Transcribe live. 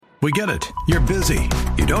We get it. You're busy.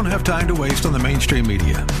 You don't have time to waste on the mainstream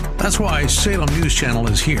media. That's why Salem News Channel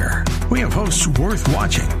is here. We have hosts worth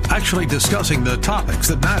watching, actually discussing the topics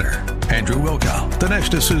that matter. Andrew Wilkow,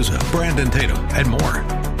 Dinesh D'Souza, Brandon Tatum, and more.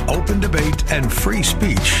 Open debate and free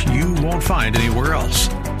speech you won't find anywhere else.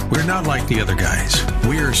 We're not like the other guys.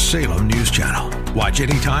 We're Salem News Channel. Watch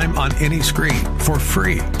anytime on any screen for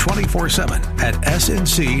free 24/7 at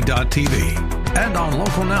snc.tv and on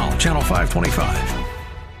Local Now, Channel 525.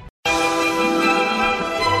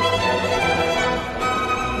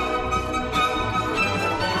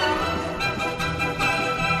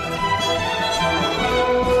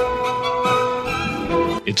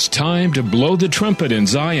 It's time to blow the trumpet in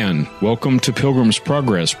Zion. Welcome to Pilgrim's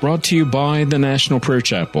Progress, brought to you by the National Prayer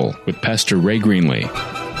Chapel with Pastor Ray Greenlee.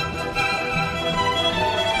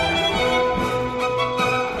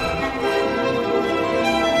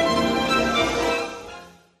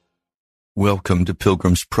 Welcome to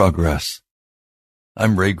Pilgrim's Progress.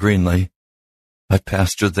 I'm Ray Greenlee. I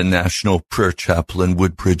pastor the National Prayer Chapel in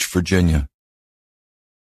Woodbridge, Virginia.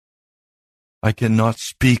 I cannot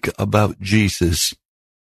speak about Jesus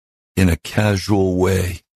in a casual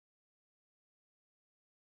way.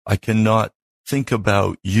 I cannot think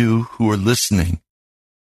about you who are listening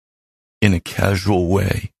in a casual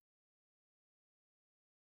way.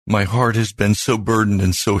 My heart has been so burdened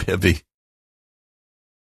and so heavy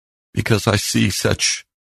because I see such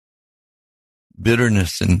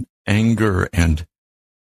bitterness and anger and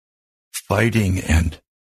fighting and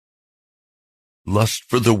lust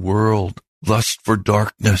for the world, lust for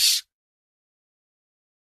darkness.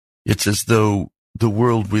 It's as though the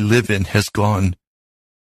world we live in has gone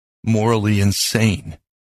morally insane.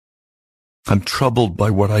 I'm troubled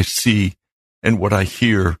by what I see and what I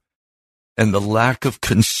hear and the lack of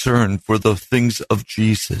concern for the things of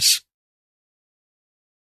Jesus.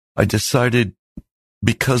 I decided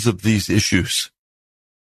because of these issues,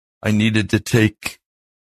 I needed to take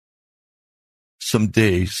some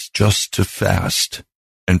days just to fast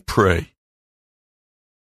and pray.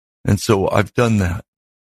 And so I've done that.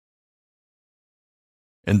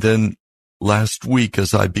 And then last week,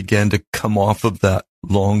 as I began to come off of that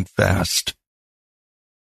long fast,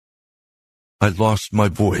 I lost my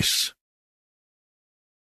voice.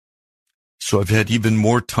 So I've had even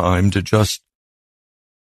more time to just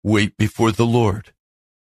wait before the Lord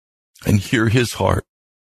and hear His heart.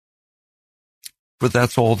 For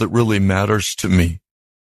that's all that really matters to me,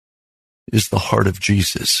 is the heart of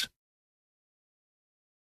Jesus.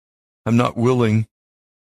 I'm not willing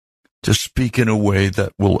to speak in a way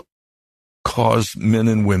that will cause men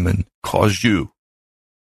and women, cause you,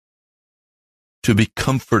 to be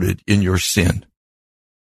comforted in your sin.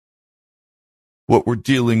 What we're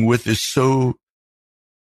dealing with is so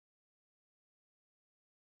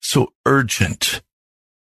urgent,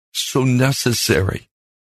 so necessary.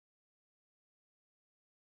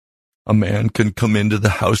 A man can come into the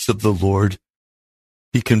house of the Lord.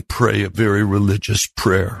 He can pray a very religious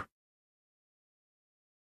prayer.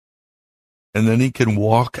 And then he can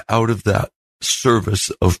walk out of that service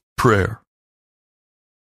of prayer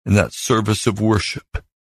and that service of worship,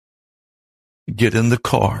 get in the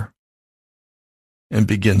car and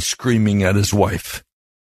begin screaming at his wife,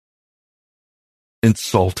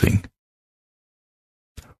 insulting.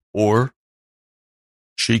 Or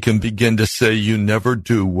she can begin to say, "You never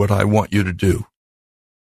do what I want you to do.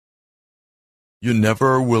 You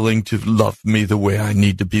never are willing to love me the way I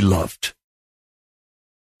need to be loved."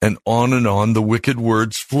 And on the wicked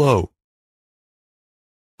words flow.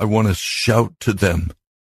 I want to shout to them.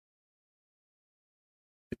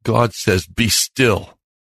 God says, "Be still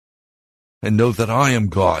and know that I am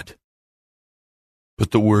God." But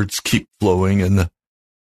the words keep flowing and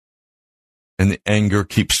the anger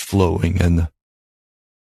keeps flowing and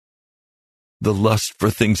the lust for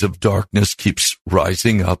things of darkness keeps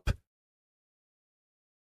rising up.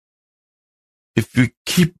 If you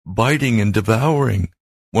keep biting and devouring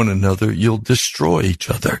one another, you'll destroy each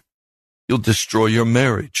other. You'll destroy your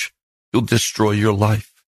marriage. You'll destroy your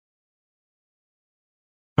life.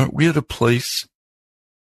 Aren't we at a place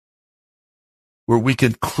where we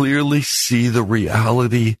can clearly see the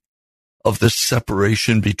reality of the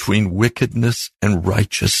separation between wickedness and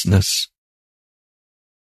righteousness?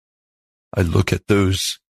 I look at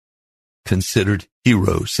those considered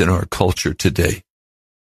heroes in our culture today.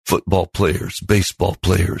 Football players, baseball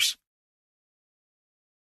players,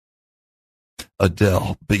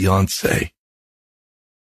 Adele, Beyonce,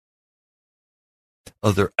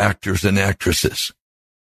 other actors and actresses.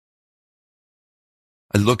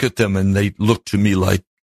 I look at them and they look to me like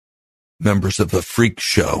members of a freak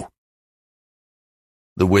show.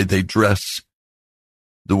 The way they dress,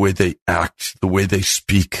 the way they act, the way they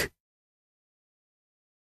speak.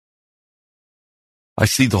 I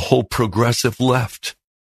see the whole progressive left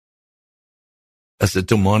as a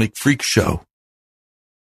demonic freak show.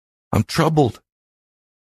 I'm troubled.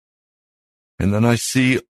 And then I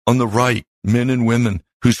see on the right men and women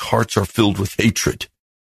whose hearts are filled with hatred,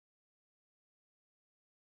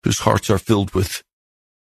 whose hearts are filled with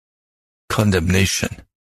condemnation,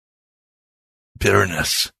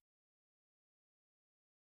 bitterness.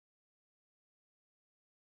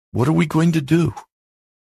 What are we going to do?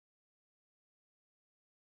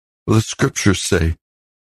 Well, the scriptures say,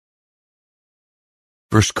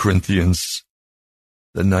 1 Corinthians,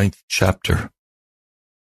 the 9th chapter,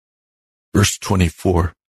 verse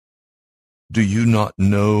 24, do you not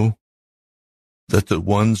know that the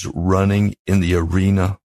ones running in the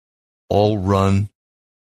arena all run,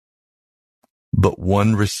 but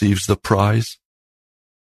one receives the prize?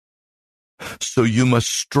 So you must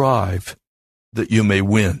strive that you may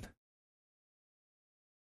win.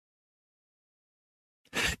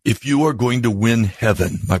 If you are going to win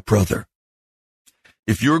heaven, my brother,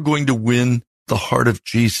 if you're going to win the heart of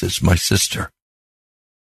Jesus, my sister,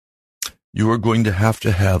 you are going to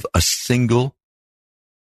have a single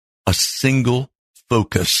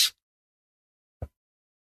focus.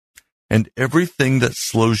 And everything that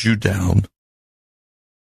slows you down,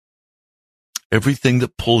 everything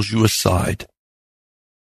that pulls you aside,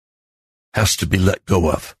 has to be let go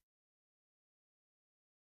of.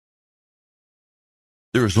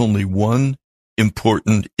 There is only one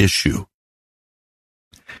important issue,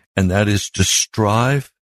 and that is to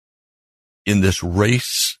strive in this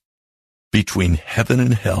race between heaven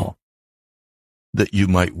and hell, that you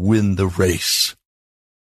might win the race.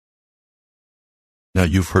 Now,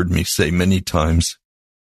 you've heard me say many times,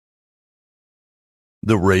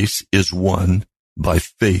 the race is won by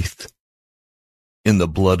faith in the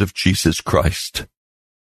blood of Jesus Christ.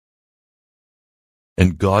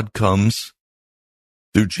 And God comes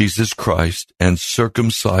through Jesus Christ and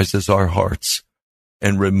circumcises our hearts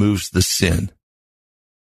and removes the sin.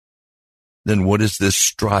 Then what is this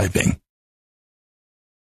striving?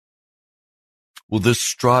 Well, this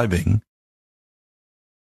striving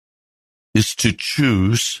is to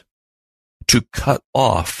choose to cut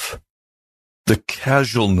off the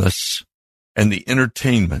casualness and the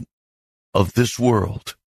entertainment of this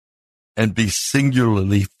world and be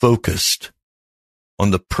singularly focused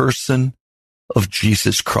on the person of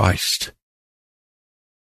Jesus Christ.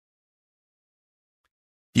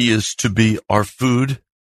 He is to be our food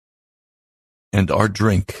and our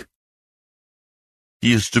drink.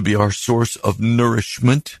 He is to be our source of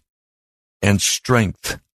nourishment and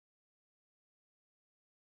strength.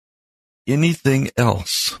 Anything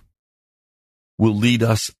else will lead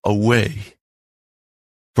us away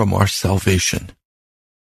from our salvation.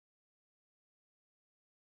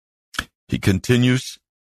 He continues,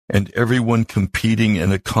 and everyone competing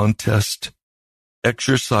in a contest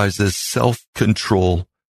exercises self-control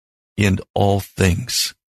in all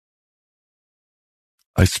things.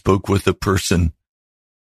 I spoke with a person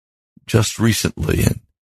just recently, and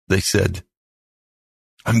they said,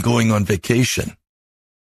 I'm going on vacation,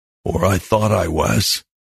 or I thought I was.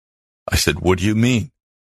 I said, what do you mean?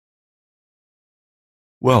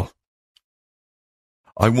 Well,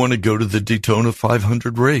 I want to go to the Daytona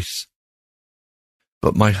 500 race,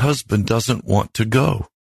 but my husband doesn't want to go.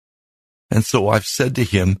 And so I've said to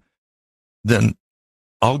him, then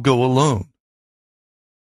I'll go alone.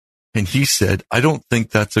 And he said, I don't think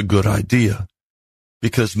that's a good idea,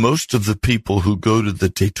 because most of the people who go to the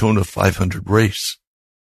Daytona 500 race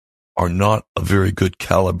are not a very good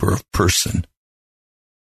caliber of person.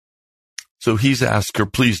 So he's asked her,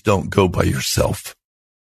 please don't go by yourself.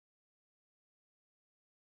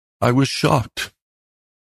 I was shocked,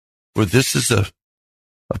 for this is a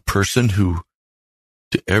person who,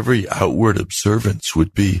 to every outward observance,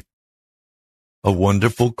 would be a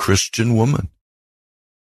wonderful Christian woman.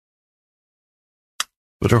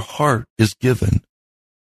 But her heart is given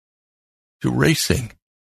to racing.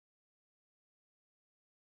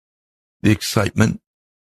 The excitement,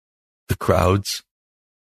 the crowds,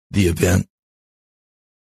 the event.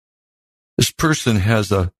 This person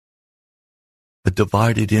has a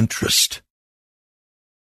divided interest.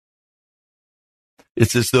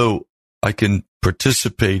 It's as though I can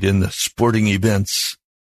participate in the sporting events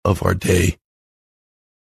of our day.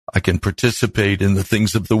 I can participate in the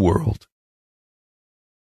things of the world.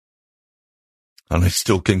 And I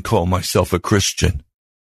still can call myself a Christian.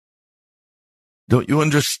 Don't you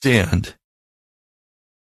understand?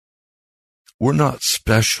 We're not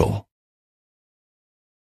special.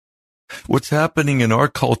 What's happening in our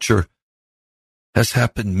culture has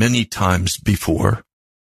happened many times before.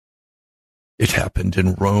 It happened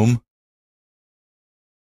in Rome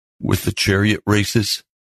with the chariot races.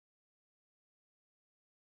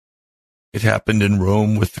 It happened in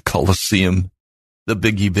Rome with the Colosseum, the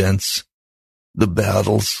big events, the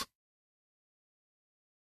battles,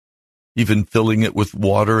 even filling it with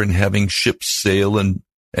water and having ships sail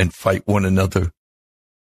and fight one another.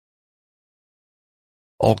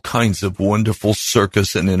 All kinds of wonderful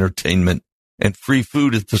circus and entertainment and free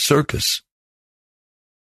food at the circus.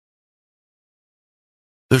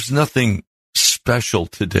 There's nothing special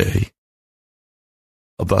today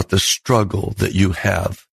about the struggle that you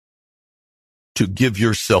have to give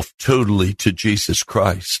yourself totally to Jesus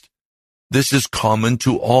Christ. This is common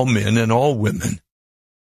to all men and all women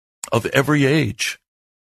of every age.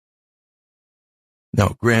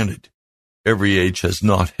 Now, granted, every age has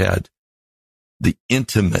not had the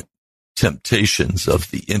intimate temptations of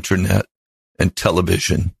the internet and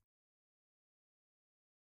television.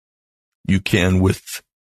 You can, with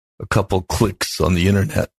a couple clicks on the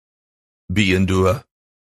internet, be into a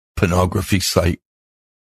pornography site.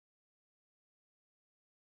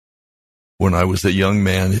 When I was a young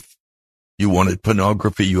man, if you wanted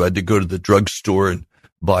pornography, you had to go to the drugstore and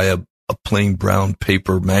buy a plain brown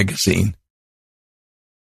paper magazine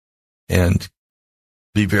and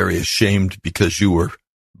be very ashamed because you were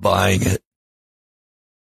buying it.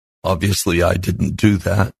 Obviously, I didn't do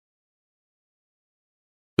that.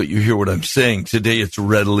 But you hear what I'm saying. Today, it's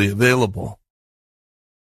readily available.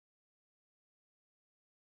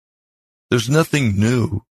 There's nothing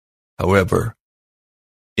new, however,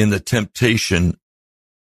 in the temptation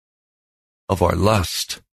of our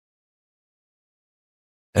lust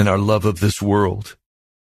and our love of this world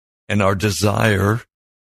and our desire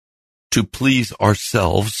to please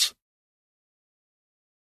ourselves.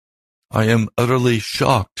 I am utterly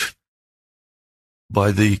shocked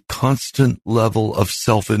by the constant level of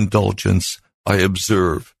self-indulgence I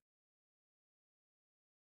observe,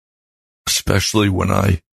 especially when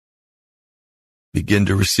I begin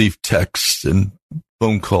to receive texts and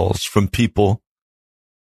phone calls from people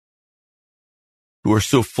who are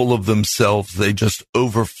so full of themselves they just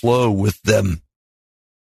overflow with them.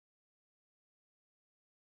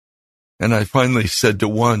 And I finally said to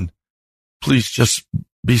one, please just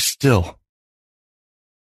be still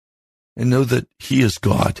and know that He is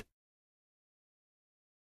God.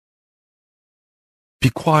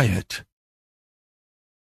 Be quiet.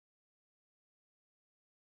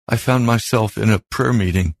 I found myself in a prayer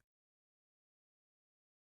meeting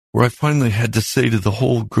where I finally had to say to the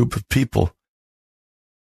whole group of people,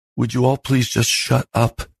 would you all please just shut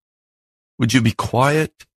up? Would you be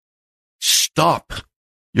quiet? Stop.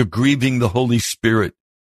 You're grieving the Holy Spirit.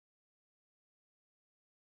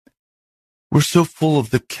 We're so full of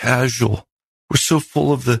the casual. We're so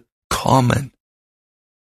full of the common.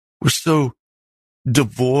 We're so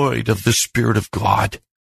devoid of the Spirit of God.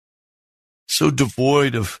 So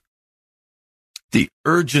devoid of the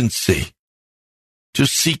urgency to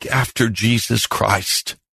seek after Jesus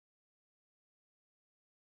Christ.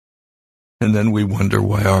 And then we wonder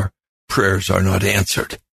why our prayers are not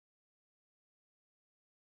answered.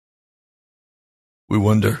 We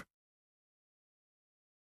wonder,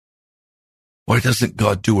 why doesn't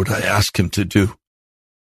God do what I ask Him to do?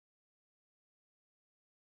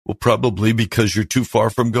 Well, probably because you're too far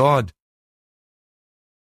from God.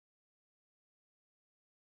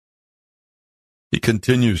 He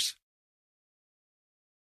continues,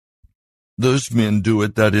 those men do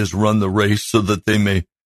it, that is, run the race so that they may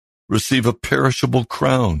receive a perishable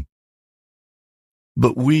crown,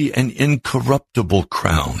 but we an incorruptible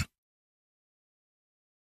crown.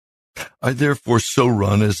 I therefore so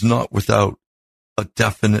run as not without a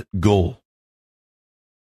definite goal.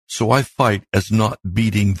 So I fight as not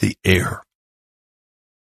beating the air.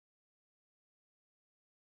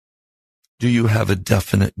 Do you have a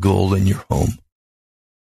definite goal in your home?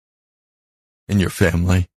 In your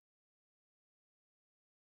family?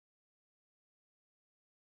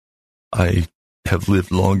 I have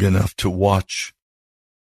lived long enough to watch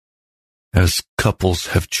as couples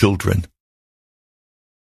have children.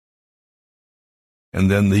 And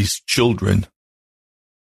then these children,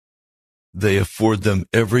 they afford them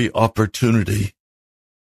every opportunity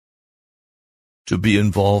to be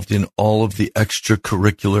involved in all of the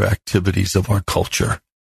extracurricular activities of our culture.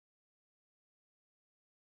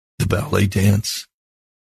 The ballet dance,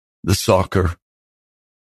 the soccer,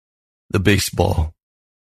 the baseball.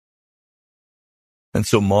 And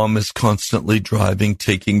so mom is constantly driving,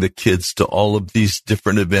 taking the kids to all of these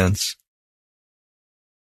different events.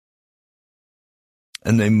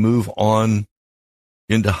 And they move on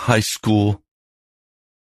into high school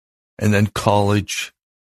and then college,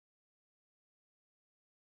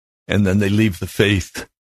 and then they leave the faith.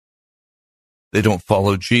 They don't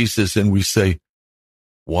follow Jesus, and we say,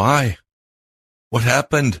 why? What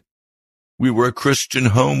happened? We were a Christian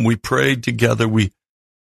home. We prayed together. We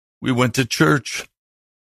went to church.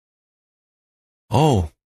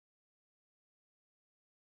 Oh,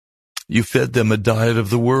 you fed them a diet of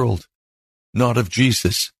the world, not of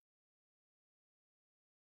Jesus.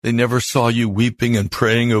 They never saw you weeping and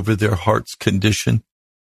praying over their heart's condition.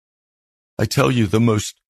 I tell you, the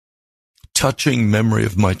most touching memory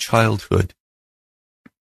of my childhood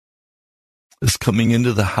is coming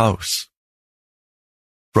into the house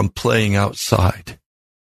from playing outside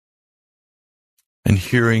and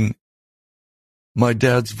hearing my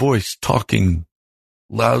dad's voice talking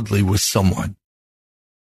loudly with someone.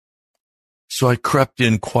 So I crept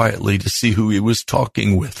in quietly to see who he was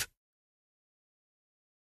talking with.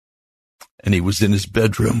 And he was in his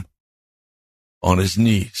bedroom, on his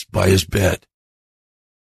knees by his bed.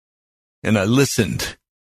 And I listened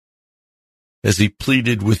as he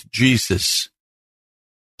pleaded with Jesus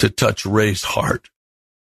to touch Ray's heart,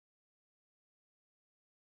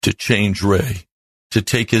 to change Ray, to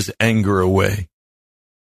take his anger away,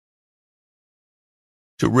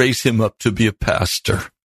 to raise him up to be a pastor.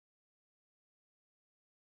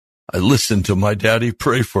 I listened to my daddy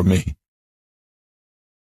pray for me.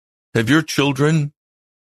 Have your children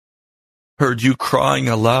heard you crying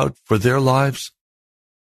aloud for their lives?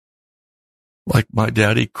 Like my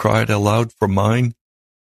daddy cried aloud for mine?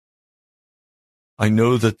 I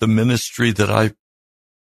know that the ministry that I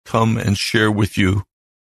come and share with you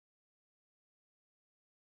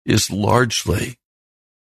is largely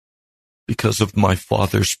because of my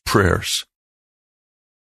father's prayers,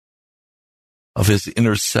 of his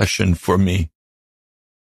intercession for me.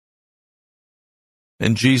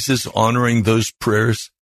 And Jesus, honoring those prayers,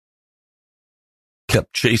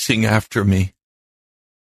 kept chasing after me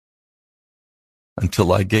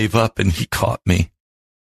until I gave up and he caught me.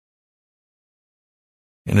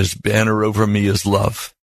 And his banner over me is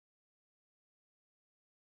love.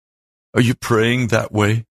 Are you praying that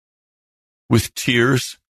way? With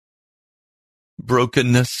tears,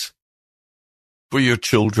 brokenness for your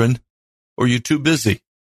children? Or are you too busy?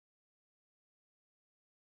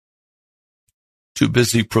 Too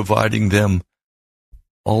busy providing them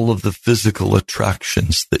all of the physical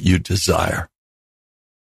attractions that you desire.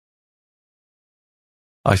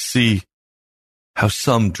 I see how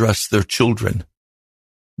some dress their children,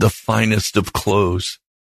 the finest of clothes,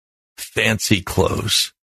 fancy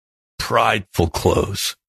clothes, prideful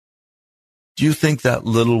clothes. Do you think that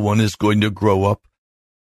little one is going to grow up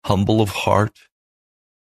humble of heart?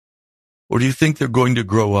 Or do you think they're going to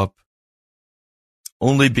grow up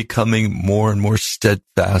only becoming more and more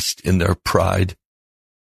steadfast in their pride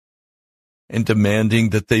and demanding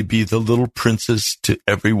that they be the little princes to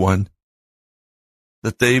everyone,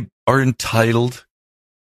 that they are entitled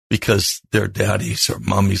because they're daddy's or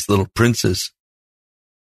mommy's little princes?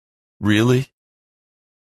 Really?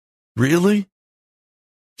 Really?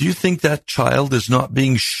 Do you think that child is not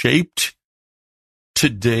being shaped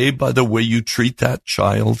today by the way you treat that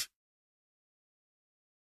child?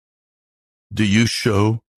 Do you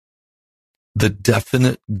show the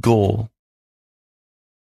definite goal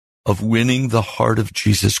of winning the heart of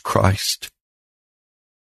Jesus Christ,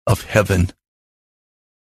 of heaven?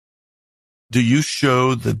 Do you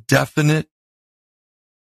show the definite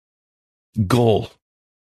goal,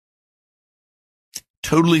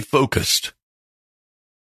 totally focused?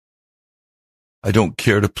 I don't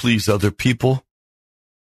care to please other people.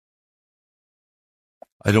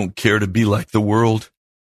 I don't care to be like the world.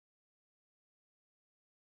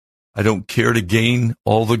 I don't care to gain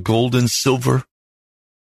all the gold and silver.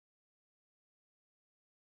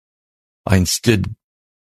 I instead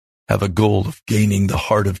have a goal of gaining the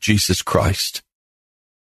heart of Jesus Christ.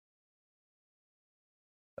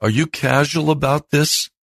 Are you casual about this?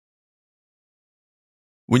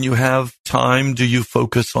 When you have time, do you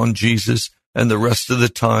focus on Jesus, and the rest of the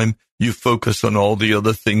time you focus on all the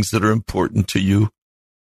other things that are important to you?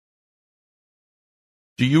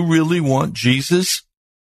 Do you really want Jesus?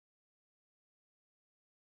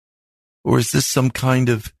 Or is this some kind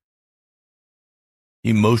of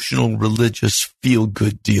emotional, religious,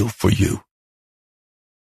 feel-good deal for you?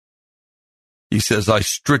 He says, I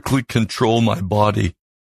strictly control my body.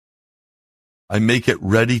 I make it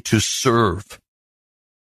ready to serve.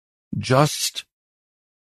 Just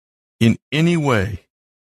in any way,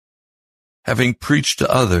 having preached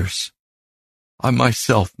to others, I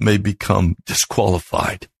myself may become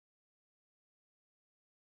disqualified.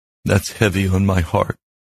 That's heavy on my heart.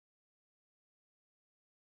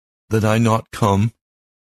 that I not come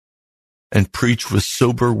and preach with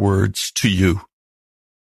sober words to you,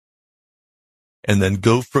 and then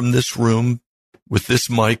go from this room with this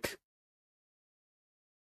mic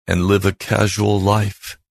and live a casual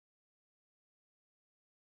life.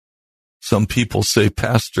 Some people say,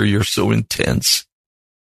 Pastor, you're so intense.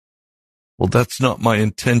 Well, that's not my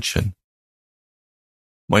intention.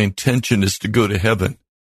 My intention is to go to heaven.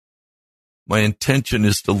 My intention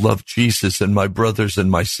is to love Jesus and my brothers and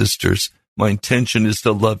my sisters. My intention is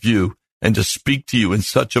to love you and to speak to you in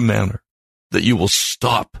such a manner that you will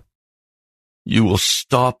stop. You will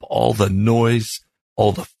stop all the noise,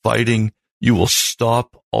 all the fighting. You will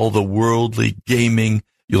stop all the worldly gaming.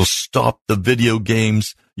 You'll stop the video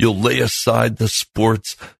games. You'll lay aside the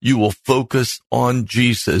sports. You will focus on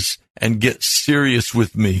Jesus and get serious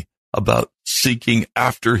with me about seeking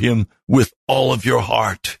after him with all of your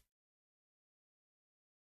heart.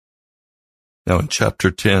 Now in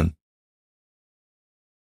chapter 10,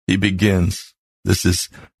 he begins. This is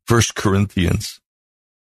 1 Corinthians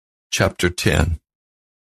chapter 10.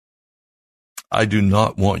 I do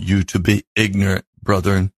not want you to be ignorant,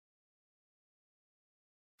 brethren.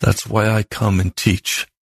 That's why I come and teach.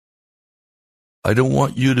 I don't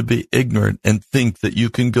want you to be ignorant and think that you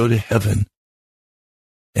can go to heaven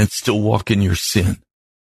and still walk in your sin,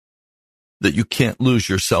 that you can't lose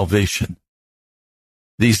your salvation.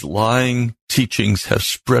 These lying teachings have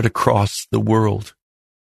spread across the world.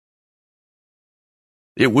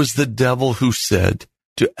 It was the devil who said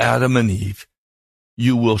to Adam and Eve,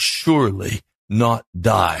 you will surely not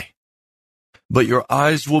die, but your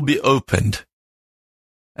eyes will be opened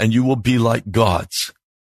and you will be like gods.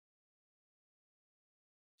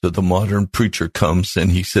 So the modern preacher comes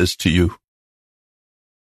and he says to you,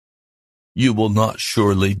 you will not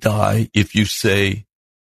surely die if you say,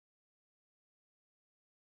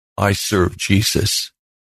 I serve Jesus.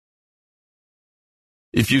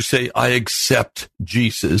 If you say, I accept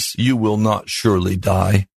Jesus, you will not surely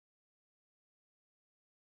die.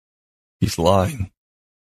 He's lying.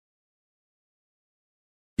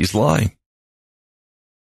 He's lying.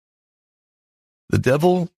 The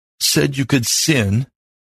devil said you could sin,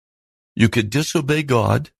 you could disobey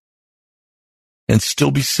God, and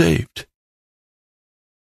still be saved.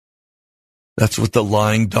 That's what the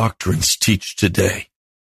lying doctrines teach today.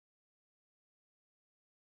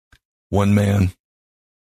 One man,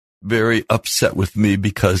 very upset with me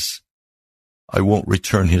because I won't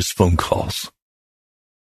return his phone calls.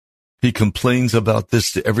 He complains about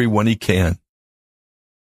this to everyone he can.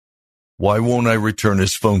 Why won't I return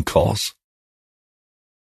his phone calls?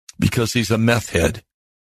 Because he's a meth head.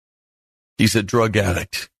 He's a drug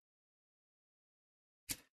addict.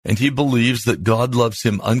 And he believes that God loves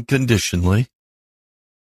him unconditionally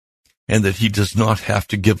and that he does not have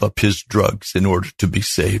to give up his drugs in order to be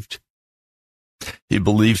saved. He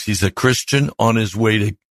believes he's a Christian on his way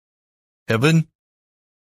to heaven.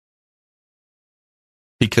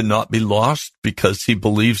 He cannot be lost because he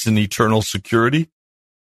believes in eternal security.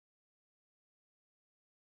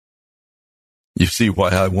 You see why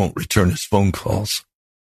I won't return his phone calls.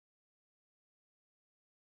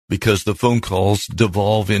 Because the phone calls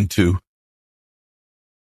devolve into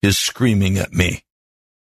his screaming at me.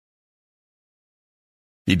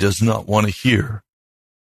 He does not want to hear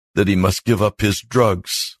that he must give up his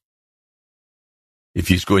drugs if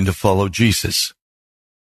he's going to follow Jesus.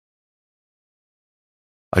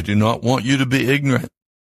 I do not want you to be ignorant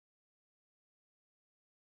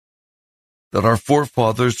that our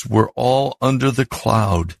forefathers were all under the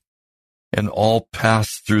cloud and all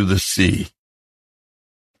passed through the sea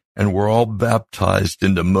and were all baptized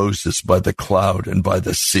into Moses by the cloud and by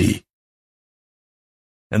the sea.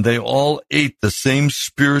 And they all ate the same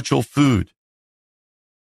spiritual food,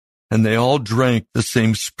 and they all drank the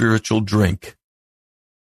same spiritual drink,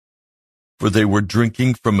 for they were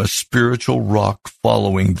drinking from a spiritual rock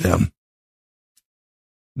following them.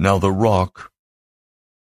 Now the rock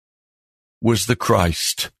was the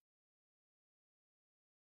Christ.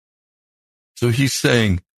 So he's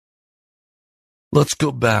saying, let's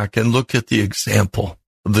go back and look at the example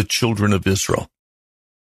of the children of Israel.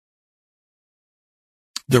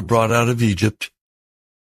 They're brought out of Egypt,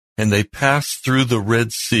 and they pass through the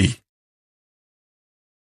Red Sea.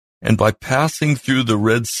 And by passing through the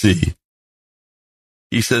Red Sea,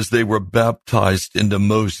 he says they were baptized into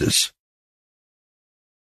Moses.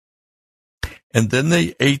 And then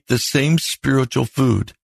they ate the same spiritual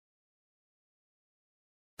food.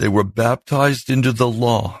 They were baptized into the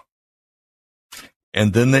law.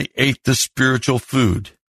 And then they ate the spiritual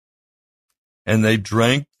food. And they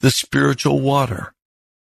drank the spiritual water,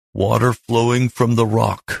 water flowing from the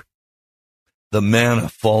rock. the manna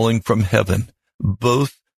falling from heaven,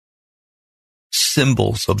 both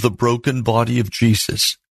symbols of the broken body of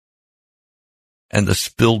Jesus and the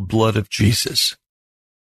spilled blood of Jesus.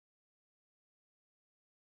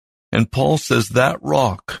 And Paul says that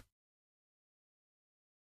rock,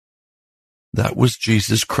 that was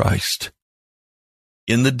Jesus Christ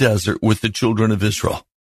in the desert with the children of Israel.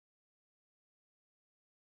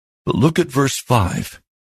 But look at verse 5.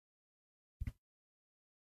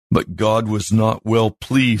 But God was not well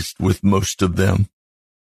pleased with most of them,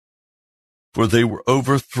 for they were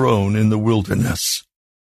overthrown in the wilderness.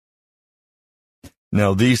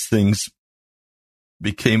 Now these things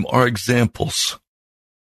became our examples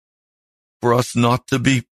for us not to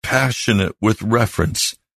be passionate with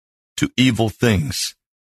reference to evil things,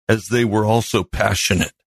 as they were also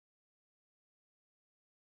passionate.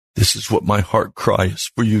 This is what my heart cry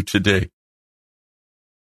is for you today.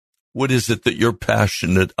 What is it that you're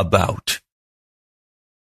passionate about?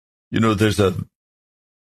 You know, there's a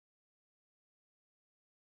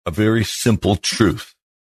very simple truth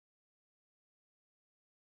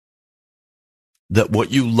that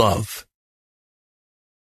what you love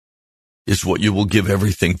is what you will give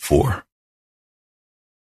everything for.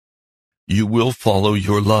 You will follow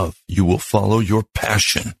your love. You will follow your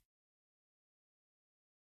passion.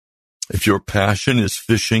 If your passion is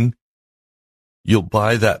fishing, you'll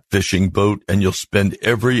buy that fishing boat and you'll spend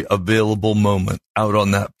every available moment out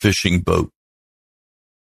on that fishing boat.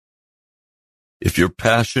 If your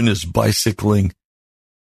passion is bicycling,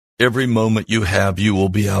 every moment you have, you will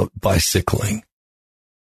be out bicycling.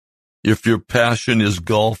 If your passion is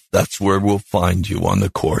golf, that's where we'll find you on the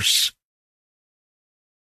course.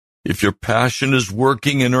 If your passion is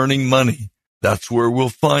working and earning money, that's where we'll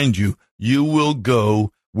find you. You will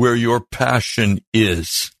go where your passion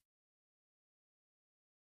is.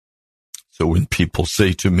 So when people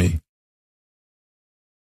say to me,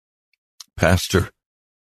 Pastor,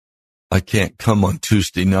 I can't come on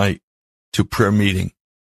Tuesday night to prayer meeting.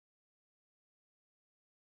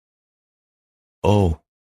 Oh,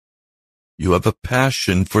 you have a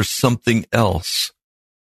passion for something else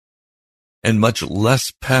and much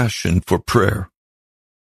less passion for prayer.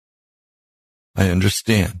 I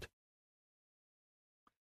understand.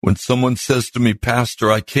 When someone says to me, Pastor,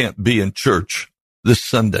 I can't be in church this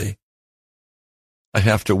Sunday, I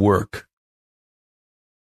have to work.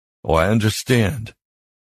 Oh, I understand.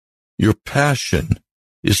 Your passion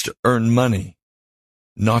is to earn money,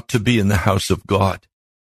 not to be in the house of God.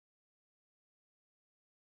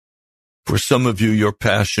 For some of you, your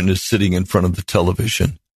passion is sitting in front of the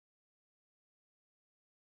television.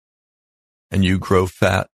 And you grow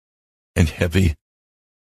fat and heavy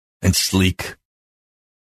and sleek,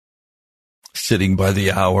 sitting by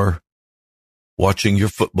the hour, watching your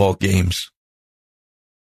football games.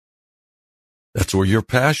 That's where your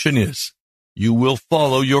passion is. You will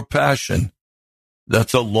follow your passion.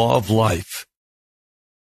 That's a law of life.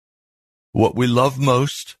 What we love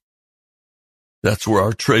most, that's where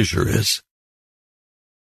our treasure is.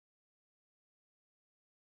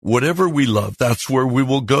 Whatever we love, that's where we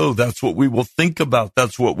will go. That's what we will think about.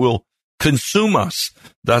 That's what will consume us.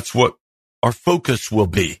 That's what our focus will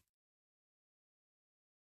be.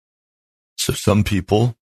 So some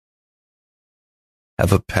people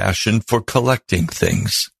have a passion for collecting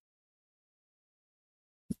things.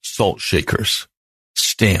 Salt shakers,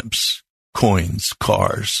 stamps, coins,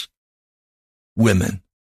 cars, women.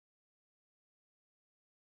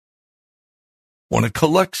 Want to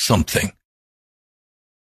collect something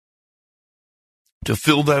to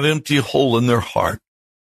fill that empty hole in their heart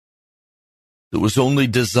that was only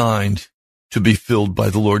designed to be filled by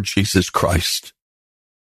the Lord Jesus Christ.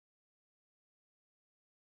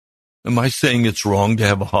 Am I saying it's wrong to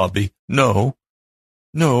have a hobby? No,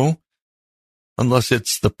 unless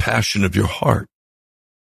it's the passion of your heart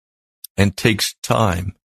and takes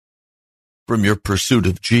time from your pursuit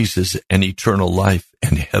of Jesus and eternal life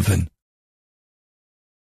and heaven.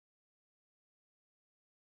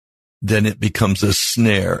 Then it becomes a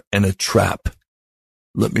snare and a trap.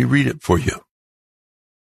 Let me read it for you.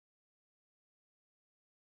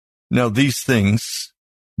 Now these things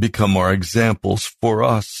become our examples for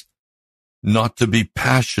us not to be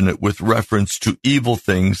passionate with reference to evil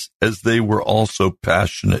things as they were also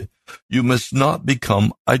passionate. You must not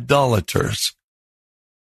become idolaters,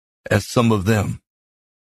 as some of them.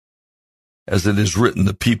 As it is written,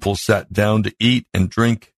 the people sat down to eat and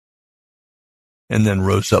drink and then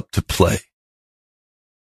rose up to play.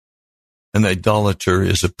 An idolater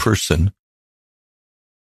is a person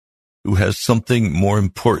who has something more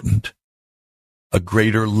important, a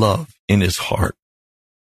greater love in his heart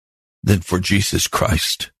than for Jesus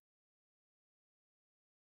Christ.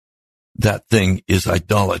 that thing is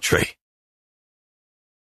idolatry.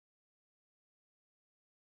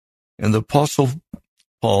 And the Apostle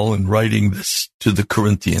Paul, in writing this to the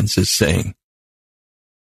Corinthians, is saying,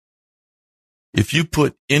 if you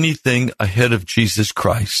put anything ahead of Jesus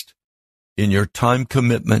Christ in your time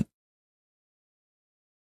commitment,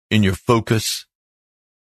 in your focus,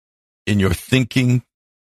 in your thinking,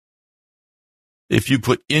 if you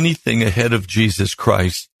put anything ahead of Jesus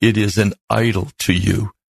Christ, it is an idol to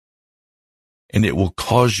you, and it will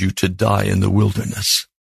cause you to die in the wilderness,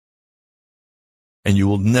 and you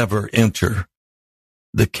will never enter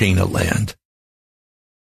the Canaan land.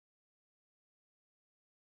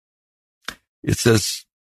 It says,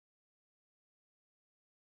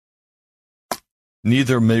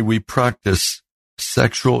 neither may we practice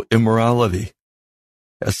sexual immorality,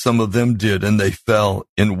 as some of them did, and they fell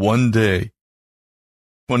in one day,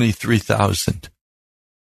 23,000.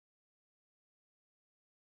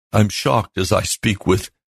 I'm shocked as I speak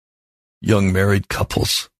with young married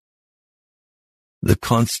couples. The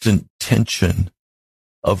constant tension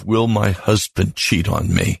of, will my husband cheat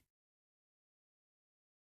on me?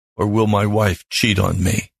 Or will my wife cheat on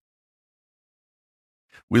me?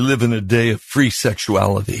 We live in a day of free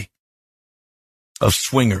sexuality, of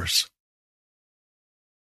swingers,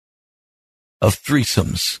 of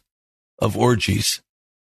threesomes, of orgies,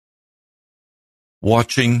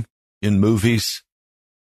 watching in movies,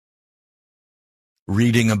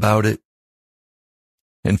 reading about it,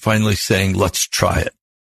 and finally saying, let's try it.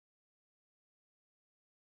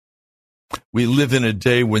 We live in a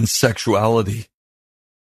day when sexuality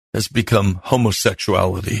has become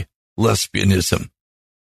homosexuality, lesbianism.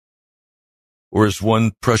 Or as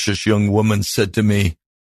one precious young woman said to me,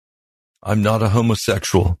 I'm not a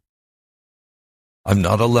homosexual. I'm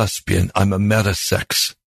not a lesbian. I'm a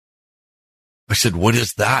metasex. I said, what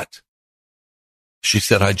is that? She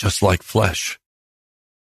said, I just like flesh.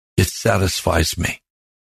 It satisfies me.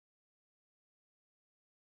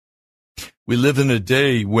 We live in a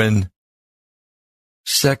day when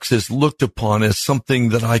sex is looked upon as something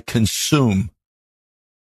that I consume,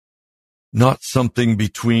 not something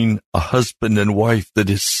between a husband and wife that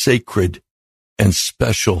is sacred and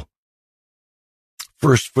special.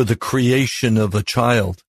 First, for the creation of a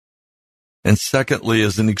child, and secondly,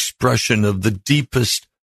 as an expression of the deepest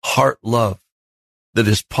heart love that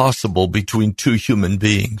is possible between two human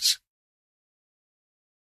beings.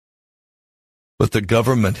 But the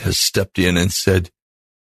government has stepped in and said,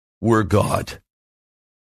 we're God.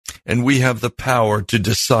 And we have the power to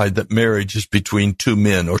decide that marriage is between two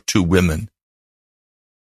men or two women.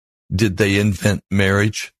 Did they invent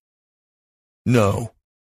marriage? No.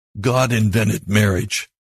 God invented marriage,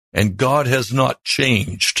 and God has not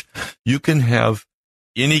changed. You can have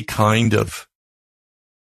any kind of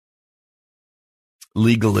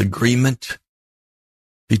legal agreement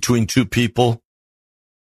between two people,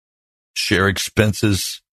 share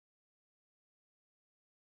expenses,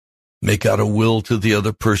 make out a will to the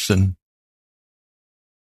other person.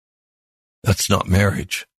 That's not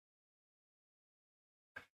marriage.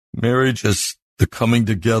 Marriage is the coming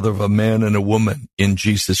together of a man and a woman in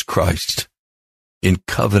Jesus Christ, in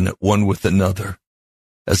covenant one with another,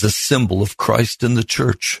 as a symbol of Christ and the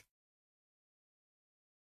church.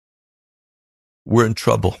 We're in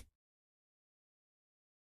trouble.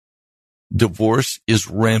 Divorce is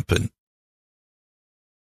rampant.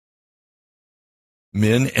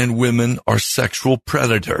 Men and women are sexual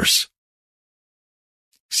predators,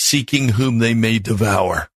 seeking whom they may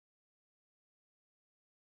devour.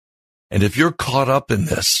 And if you're caught up in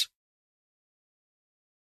this,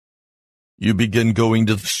 you begin going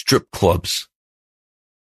to the strip clubs.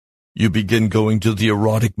 You begin going to the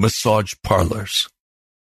erotic massage parlors.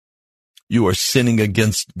 You are sinning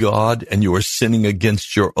against God, and you are sinning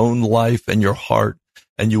against your own life and your heart,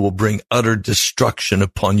 and you will bring utter destruction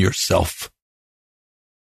upon yourself.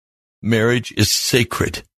 Marriage is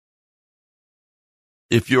sacred.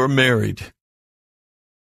 If you're married,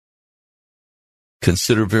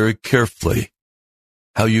 consider very carefully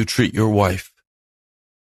how you treat your wife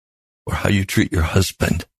or how you treat your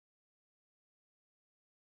husband.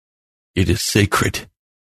 It is sacred.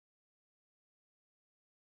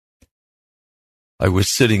 I was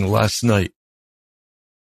sitting last night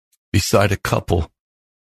beside a couple.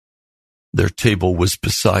 Their table was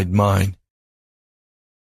beside mine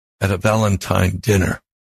at a Valentine dinner.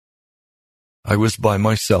 I was by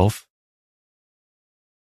myself,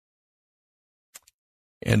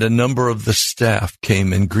 and a number of the staff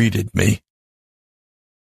came and greeted me.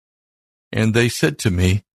 And they said to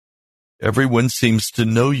me, everyone seems to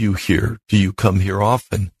know you here. Do you come here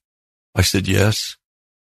often? I said, yes.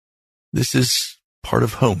 This is part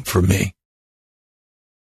of home for me.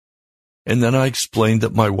 And then I explained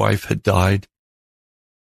that my wife had died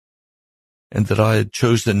and that I had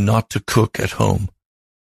chosen not to cook at home,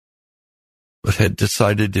 but had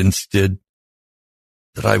decided instead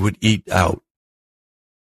that I would eat out.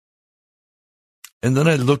 And then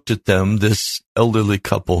I looked at them, this elderly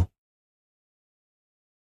couple,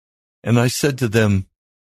 and I said to them,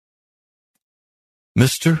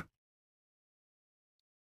 "Mister,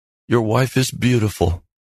 your wife is beautiful,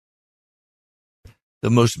 the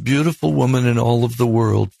most beautiful woman in all of the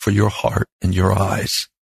world for your heart and your eyes.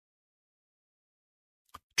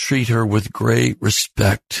 Treat her with great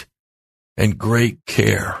respect and great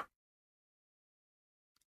care.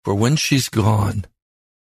 For when she's gone,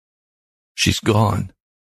 she's gone.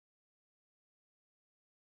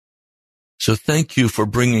 So thank you for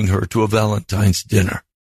bringing her to a Valentine's dinner.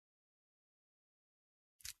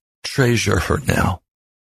 Treasure her now."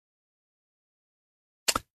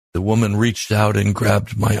 The woman reached out and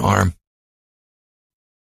grabbed my arm.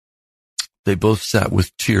 They both sat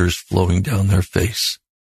with tears flowing down their face.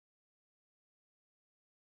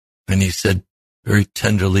 And he said very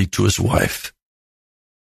tenderly to his wife,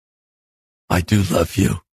 "I do love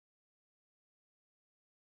you."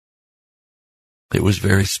 It was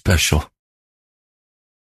very special.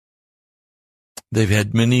 They've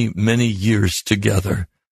had many, many years together.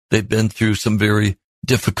 They've been through some very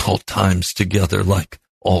difficult times together, like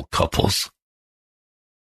all couples.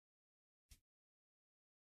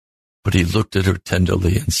 But he looked at her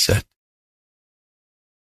tenderly and said,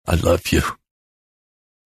 "I love you."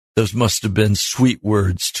 Those must have been sweet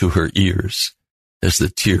words to her ears as the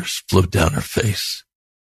tears flowed down her face.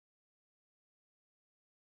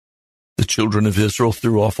 The children of Israel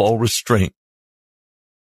threw off all restraint.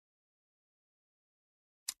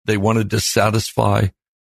 They wanted to satisfy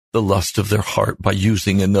the lust of their heart by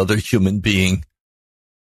using another human being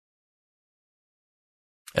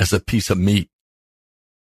as a piece of meat.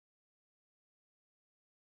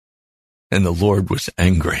 And the Lord was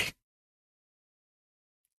angry.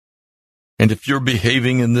 And if you're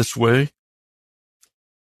behaving in this way,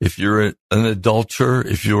 if you're an adulterer,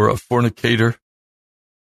 if you're a fornicator,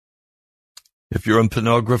 if you're in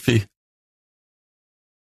pornography,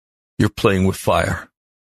 you're playing with fire.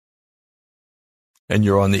 And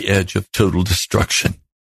you're on the edge of total destruction.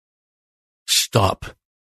 Stop.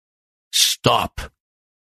 Stop.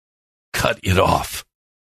 Cut it off.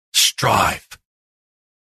 Strive.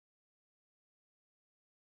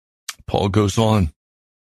 Paul goes on.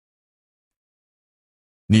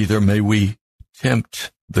 Neither may we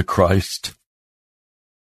tempt the Christ,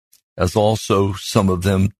 as also some of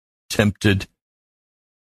them tempted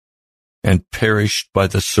and perished by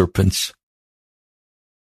the serpents.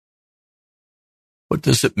 What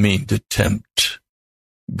does it mean to tempt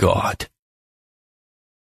God?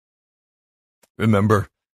 Remember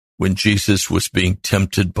when Jesus was being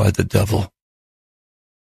tempted by the devil?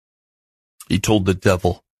 He told the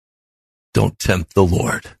devil, "Don't tempt the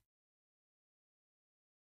Lord."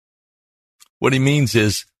 What he means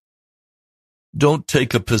is, don't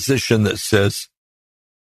take a position that says,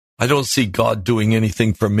 "I don't see God doing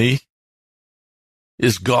anything for me.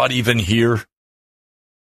 Is God even here?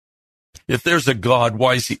 If there's a God,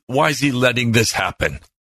 why is he letting this happen?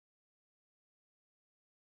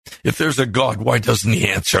 If there's a God, why doesn't he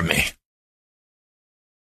answer me?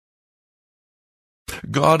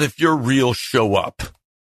 God, if you're real, show up."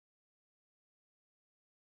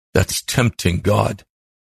 That's tempting God.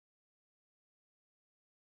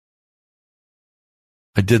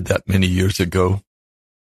 I did that many years ago.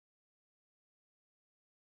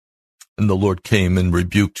 And the Lord came and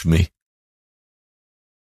rebuked me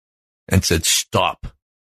and said, "Stop.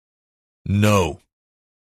 No.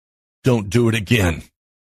 Don't do it again."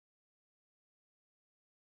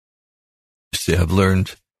 You see, I've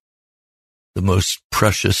learned the most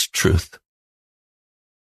precious truth,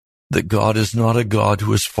 that God is not a God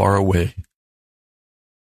who is far away.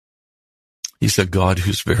 He's a God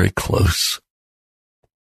who's very close.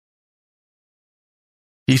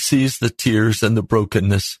 He sees the tears and the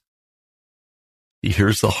brokenness. He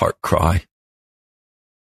hears the heart cry.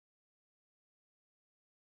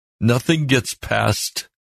 Nothing gets past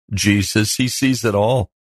Jesus. He sees it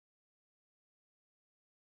all.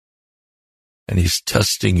 And he's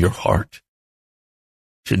testing your heart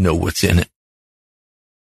to know what's in it.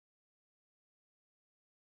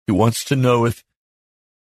 He wants to know, if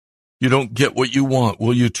you don't get what you want,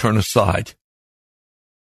 will you turn aside?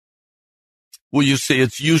 Will you say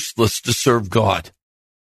it's useless to serve God?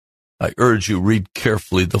 I urge you, read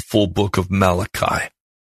carefully the full book of Malachi,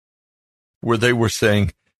 where they were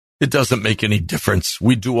saying, It doesn't make any difference.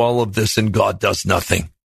 We do all of this and God does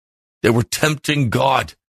nothing. They were tempting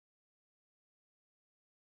God.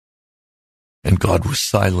 And God was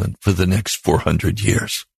silent for the next 400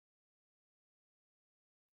 years.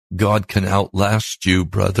 God can outlast you,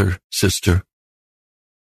 brother, sister.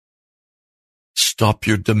 Stop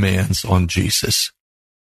your demands on Jesus.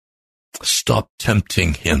 Stop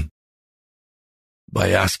tempting him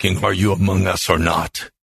by asking, are you among us or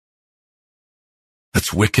not?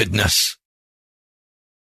 That's wickedness.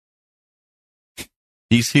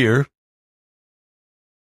 He's here.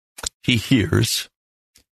 He hears.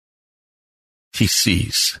 He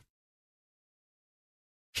sees.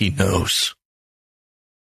 He knows.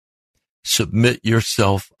 Submit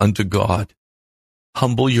yourself unto God.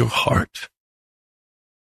 Humble your heart.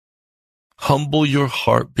 Humble your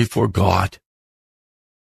heart before God.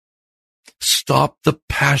 Stop the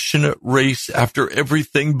passionate race after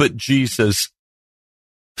everything but Jesus.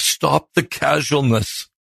 Stop the casualness.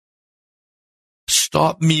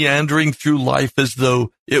 Stop meandering through life as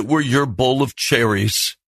though it were your bowl of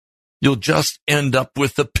cherries. You'll just end up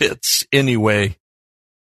with the pits anyway.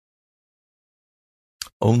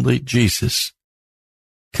 Only Jesus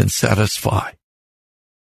can satisfy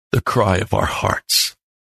the cry of our hearts.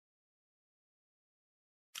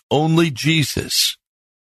 Only Jesus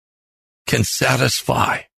can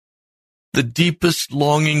satisfy the deepest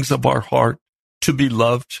longings of our heart to be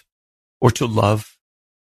loved or to love.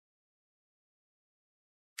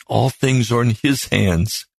 All things are in his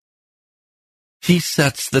hands. He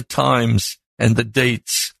sets the times and the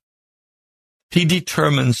dates. He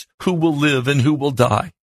determines who will live and who will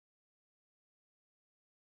die.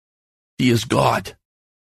 He is God.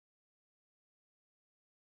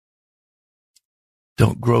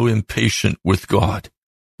 Don't grow impatient with God.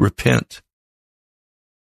 Repent.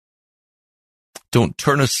 Don't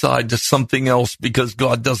turn aside to something else because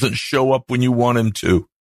God doesn't show up when you want him to.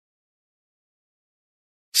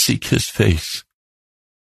 Seek his face.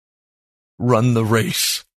 Run the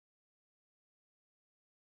race.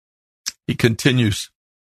 He continues,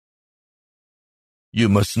 you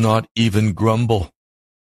must not even grumble,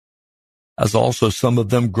 as also some of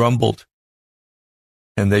them grumbled,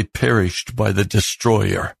 and they perished by the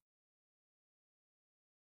destroyer.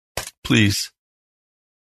 Please,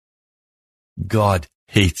 God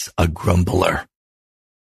hates a grumbler.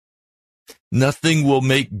 Nothing will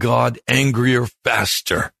make God angrier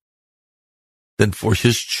faster than for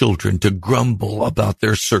his children to grumble about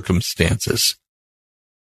their circumstances,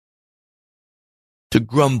 to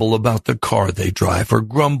grumble about the car they drive, or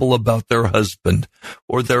grumble about their husband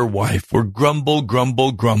or their wife, or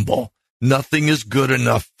grumble. Nothing is good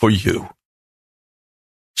enough for you.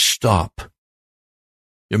 Stop.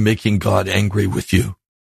 You're making God angry with you.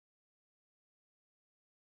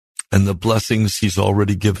 And the blessings he's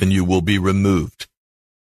already given you will be removed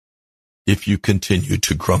if you continue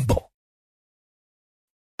to grumble.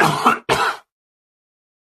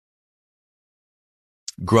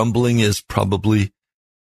 Grumbling is probably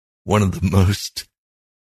one of the most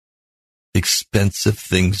expensive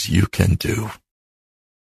things you can do.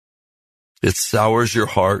 It sours your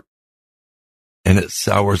heart, and it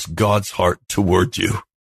sours God's heart toward you.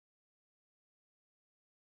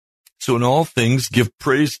 So in all things, give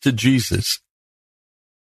praise to Jesus.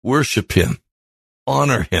 Worship him.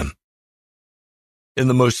 Honor him. In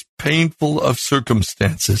the most painful of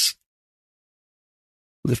circumstances,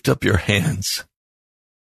 lift up your hands.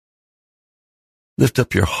 Lift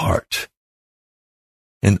up your heart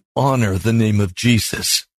and honor the name of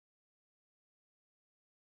Jesus.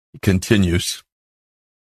 He continues.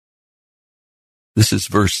 This is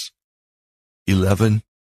verse 11.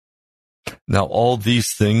 Now all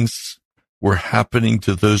these things were happening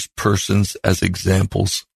to those persons as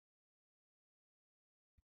examples,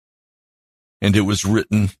 and it was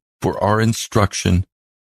written for our instruction,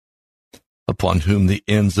 upon whom the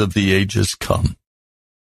ends of the ages come.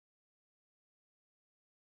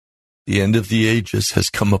 The end of the ages has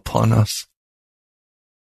come upon us.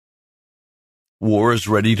 War is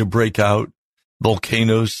ready to break out,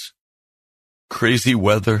 volcanoes, crazy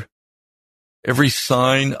weather. Every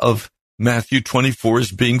sign of Matthew 24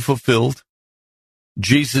 is being fulfilled.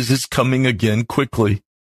 Jesus is coming again quickly.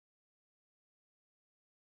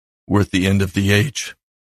 We're at the end of the age.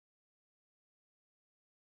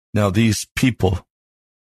 Now these people,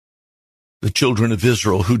 the children of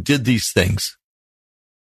Israel who did these things,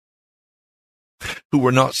 who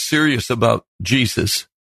were not serious about Jesus,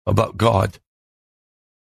 about God,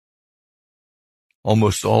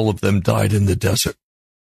 almost all of them died in the desert.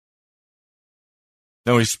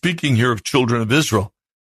 Now he's speaking here of children of Israel.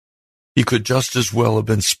 He could just as well have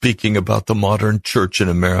been speaking about the modern church in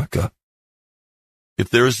America. If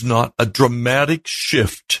there is not a dramatic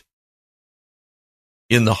shift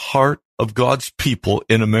in the heart of God's people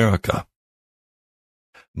in America,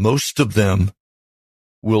 most of them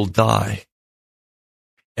will die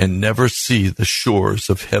and never see the shores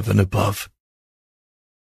of heaven above.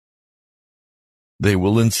 They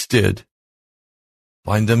will instead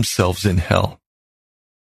find themselves in hell.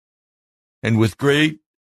 And with great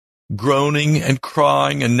groaning and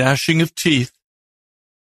crying and gnashing of teeth,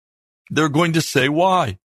 they're going to say,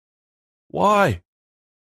 why? Why?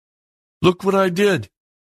 Look what I did.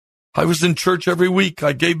 I was in church every week.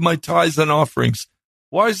 I gave my tithes and offerings.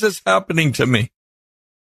 Why is this happening to me?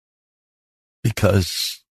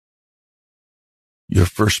 Because your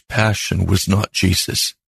first passion was not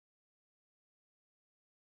Jesus.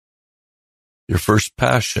 Your first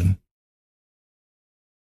passion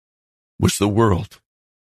was the world.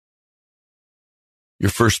 Your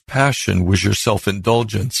first passion was your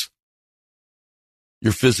self-indulgence,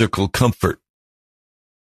 your physical comfort,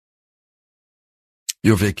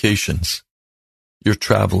 your vacations, your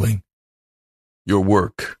traveling, your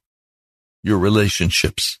work, your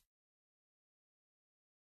relationships,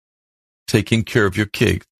 taking care of your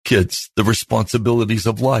kids, the responsibilities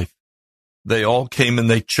of life. They all came and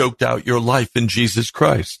they choked out your life in Jesus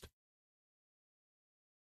Christ.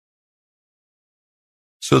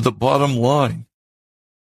 So the bottom line,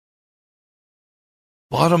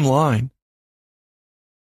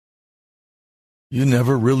 you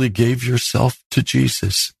never really gave yourself to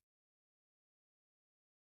Jesus.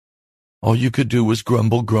 All you could do was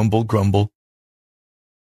grumble, grumble, grumble.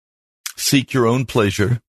 Seek your own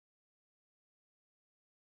pleasure.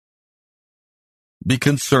 Be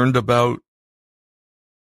concerned about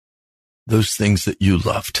those things that you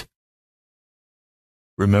loved.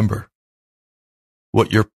 Remember,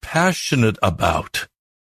 what you're passionate about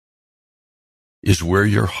is where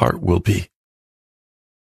your heart will be.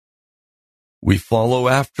 We follow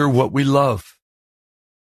after what we love.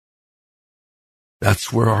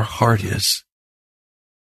 That's where our heart is.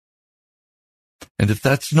 And if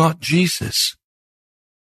that's not Jesus,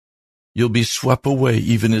 you'll be swept away,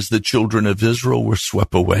 even as the children of Israel were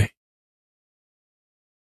swept away.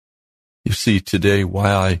 You see today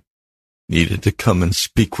why I needed to come and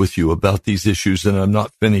speak with you about these issues, and I'm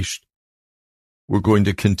not finished. We're going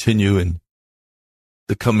to continue in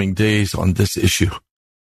the coming days on this issue.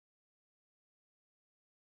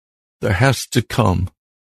 There has to come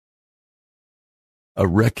a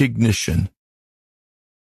recognition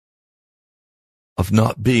of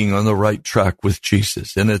not being on the right track with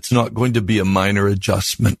Jesus. And it's not going to be a minor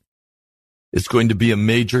adjustment. It's going to be a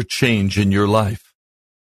major change in your life,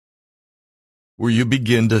 where you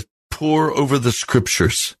begin to pore over the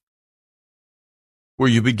scriptures, where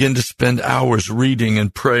you begin to spend hours reading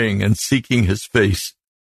and praying and seeking his face.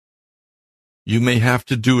 You may have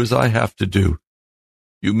to do as I have to do.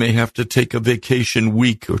 You may have to take a vacation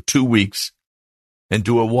week or 2 weeks and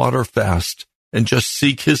do a water fast and just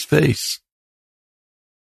seek his face.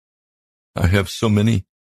 I have so many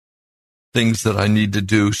things that I need to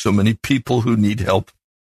do, so many people who need help.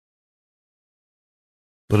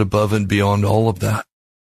 But above and beyond all of that,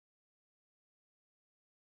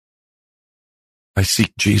 I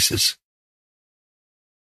seek Jesus.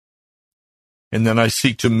 And then I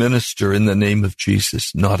seek to minister in the name of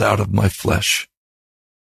Jesus, not out of my flesh,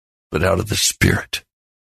 but out of the Spirit.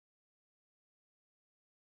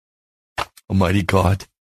 Almighty God,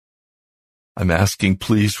 I'm asking,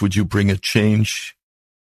 please, would you bring a change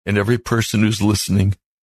in every person who's listening?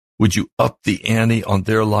 Would you up the ante on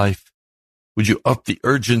their life? Would you up the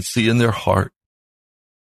urgency in their heart?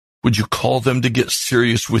 Would you call them to get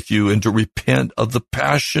serious with you and to repent of the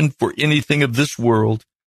passion for anything of this world,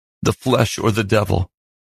 the flesh or the devil?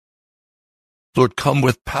 Lord, come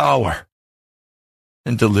with power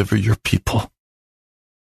and deliver your people.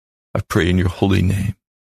 I pray in your holy name.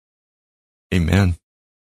 Amen.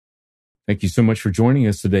 Thank you so much for joining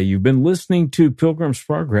us today. You've been listening to Pilgrim's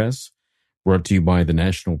Progress, brought to you by the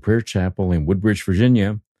National Prayer Chapel in Woodbridge,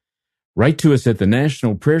 Virginia. Write to us at the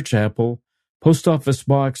National Prayer Chapel, Post Office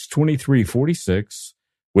Box 2346,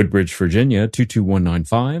 Woodbridge, Virginia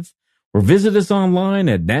 22195, or visit us online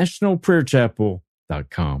at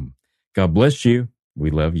nationalprayerchapel.com. God bless you.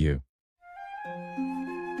 We love you.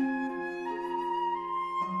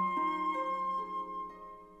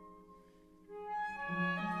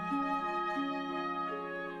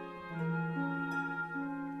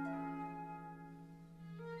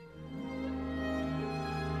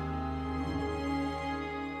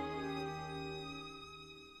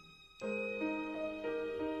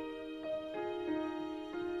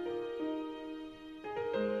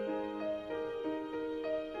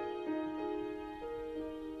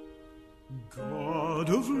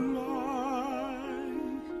 of light,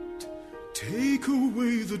 take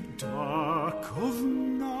away the dark of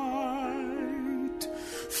night.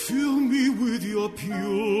 Fill me with your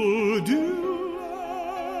pure delight.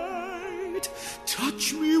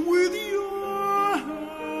 Touch me with your hand.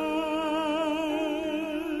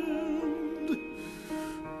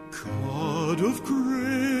 God of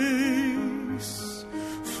grace,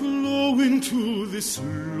 flow into this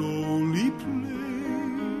lonely place.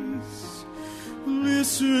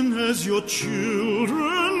 Listen as your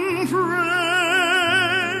children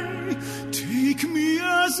pray. Take me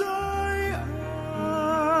as I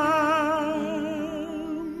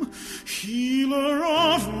am, healer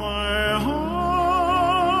of my heart,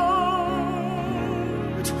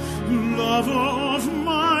 lover of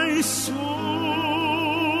my soul,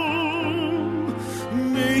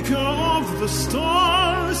 maker of the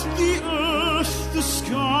stars, the earth, the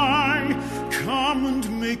sky. Come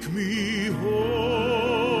and make me whole,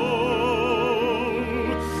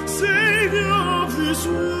 Savior of this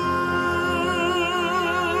world.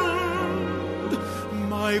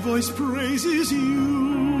 My voice praises you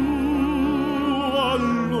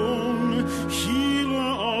alone,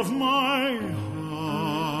 healer of my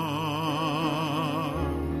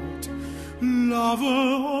heart, lover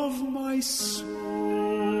of my soul.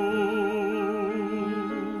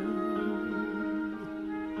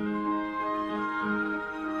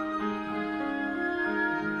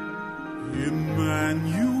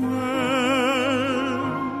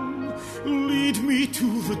 Emmanuel, lead me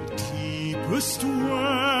to the deepest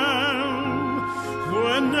well,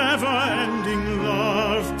 where never-ending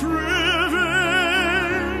love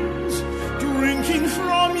prevails, drinking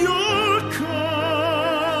from your cup.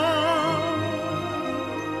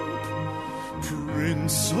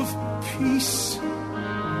 Prince of Peace,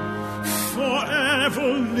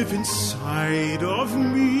 forever live inside of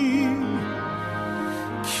me,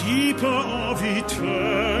 keeper of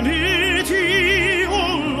eternity,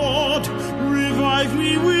 oh Lord, revive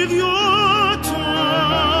me with your touch,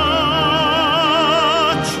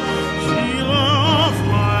 healer of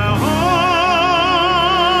my heart,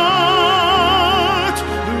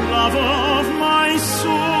 lover of my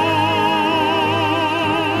soul,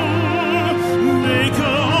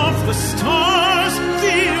 maker of the stars,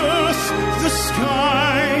 the earth, the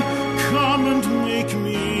sky. Come and make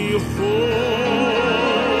me whole.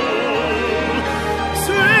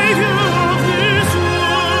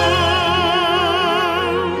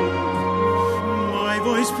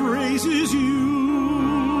 Praises you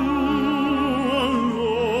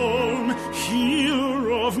alone,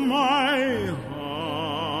 healer of my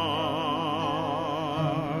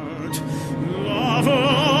heart, lover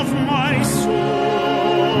of my soul.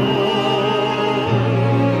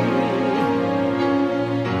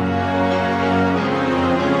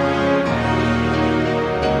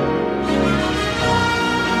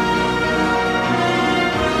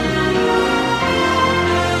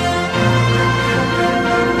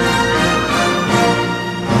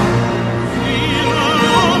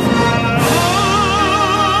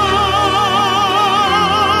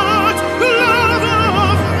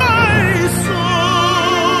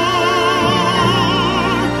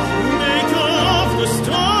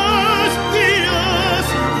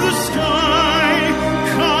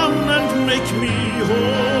 Make me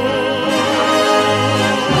whole.